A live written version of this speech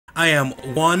I am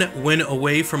 1 win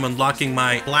away from unlocking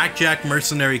my BlackJack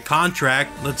mercenary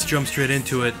contract. Let's jump straight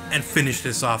into it and finish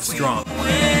this off strong.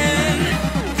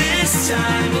 This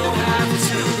time we'll have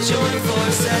to join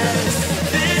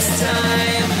forces. This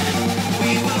time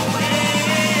we will win.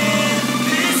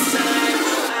 This time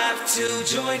we'll have to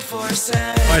join forces.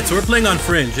 Alright, so we're playing on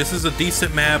Fringe. This is a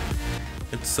decent map.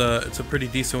 It's a pretty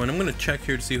decent one. I'm gonna check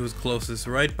here to see who's closest.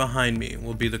 Right behind me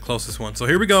will be the closest one. So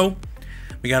here we go.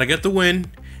 We gotta get the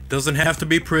win. It doesn't have to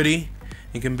be pretty.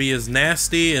 It can be as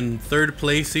nasty and third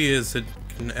placey as it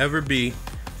can ever be.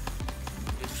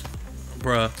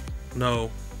 Bruh,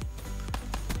 no.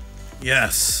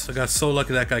 Yes, I got so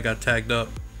lucky that guy got tagged up.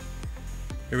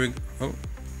 Here we go. Oh.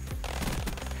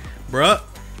 Bruh.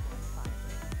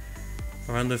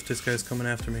 I wonder if this guy's coming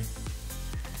after me.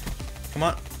 Come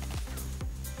on.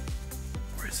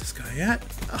 Where's this guy at?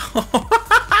 Oh,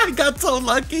 I got so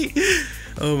lucky.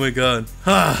 Oh my god.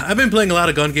 I've been playing a lot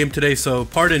of gun game today, so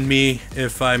pardon me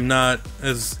if I'm not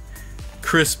as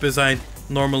crisp as I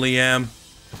normally am.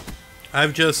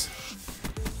 I've just...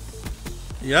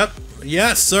 Yep.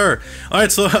 Yes, sir.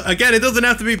 Alright, so again, it doesn't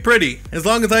have to be pretty. As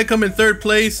long as I come in third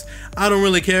place, I don't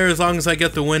really care. As long as I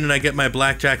get the win and I get my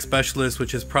BlackJack specialist,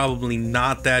 which is probably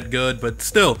not that good. But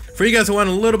still, for you guys who want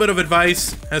a little bit of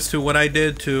advice as to what I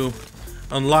did to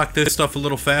unlock this stuff a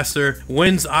little faster.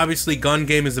 Wins, obviously, gun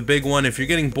game is a big one. If you're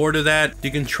getting bored of that, you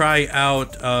can try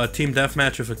out team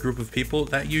deathmatch with a group of people.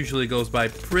 That usually goes by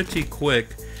pretty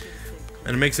quick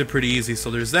and it makes it pretty easy.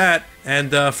 So there's that.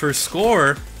 And for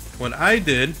score, what I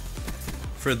did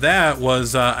for that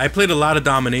was I played a lot of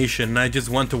domination and I just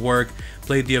went to work,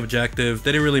 played the objective.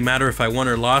 Didn't really matter if I won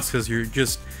or lost because you're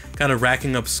just kind of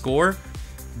racking up score.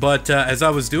 But as I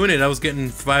was doing it, I was getting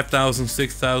 5,000,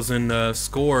 6,000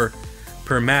 score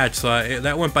per match, so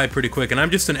that went by pretty quick. And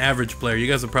I'm just an average player. You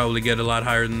guys will probably get a lot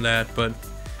higher than that, but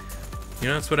you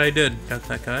know, that's what I did. Got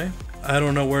that guy. I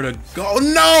don't know where to go.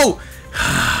 No!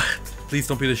 Please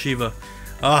don't be the Shiva.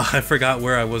 Oh, I forgot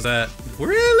where I was at.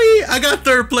 Really? I got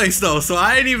third place though, so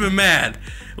I ain't even mad.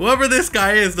 Whoever this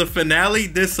guy is, the finale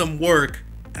did some work.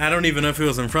 I don't even know if he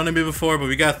was in front of me before, but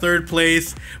we got third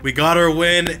place. We got our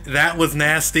win. That was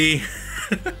nasty.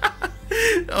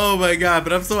 Oh my god,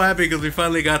 but I'm so happy because we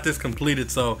finally got this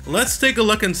completed. So let's take a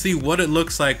look and see what it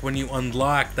looks like when you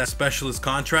unlock that specialist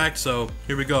contract. So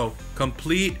here we go.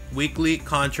 Complete weekly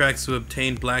contracts to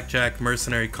obtain BlackJack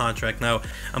mercenary contract. Now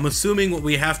I'm assuming what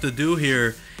we have to do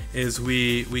here is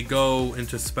we go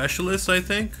into specialist. I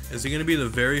think, is he gonna be the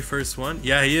very first one?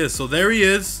 Yeah, he is. So there he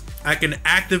is. I can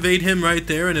activate him right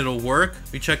there and it'll work.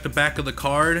 We check the back of the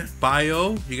card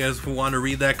bio. You guys want to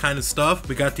read that kind of stuff.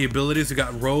 We got the abilities. We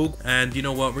got rogue, and you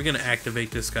know what? We're gonna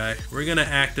activate this guy. We're gonna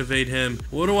activate him.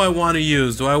 What do I want to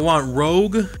use? Do I want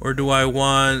rogue or do I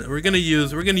want? We're gonna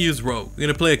use rogue. We're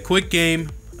gonna play a quick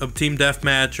game of team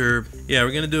deathmatch, or yeah,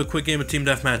 we're gonna do a quick game of team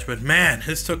deathmatch. But man,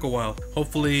 this took a while.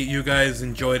 Hopefully you guys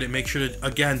enjoyed it. Make sure to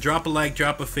again drop a like,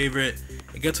 drop a favorite.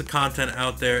 It gets the content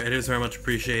out there. It is very much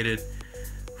appreciated.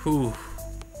 Whew,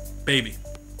 baby.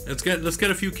 Let's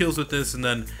get a few kills with this, and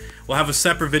then we'll have a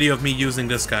separate video of me using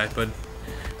this guy. But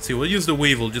see, we'll use the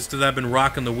Weevil just because I've been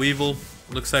rocking the Weevil.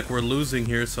 Looks like we're losing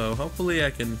here, so hopefully I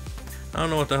can. I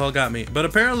don't know what the hell got me, but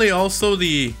apparently also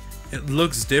it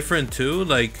looks different too.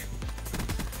 Like,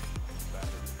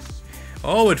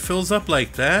 oh, it fills up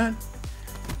like that.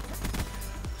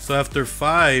 So after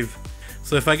 5,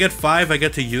 so if I get 5, I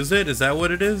get to use it. Is that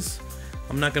what it is?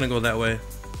 I'm not gonna go that way.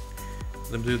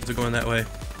 Them dudes are going that way.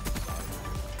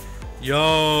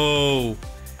 Yo,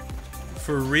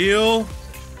 for real?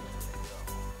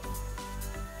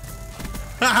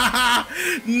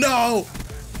 No,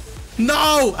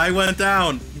 no, I went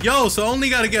down. Yo, so only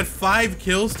gotta get 5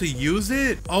 kills to use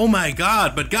it? Oh my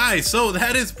god. But guys, so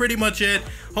that is pretty much it.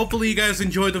 Hopefully you guys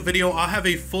enjoyed the video. I'll have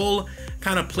a full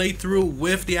kind of playthrough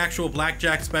with the actual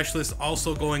BlackJack specialist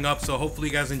also going up, so hopefully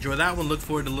you guys enjoy that one. Look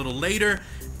forward to a little later.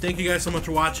 Thank you guys so much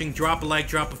for watching. Drop a like,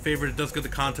 drop a favorite. It does get the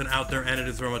content out there and it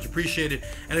is very much appreciated.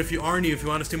 And if you are new, if you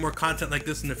want to see more content like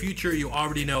this in the future, you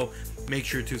already know, make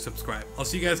sure to subscribe. I'll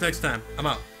see you guys next time. I'm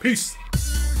out. Peace.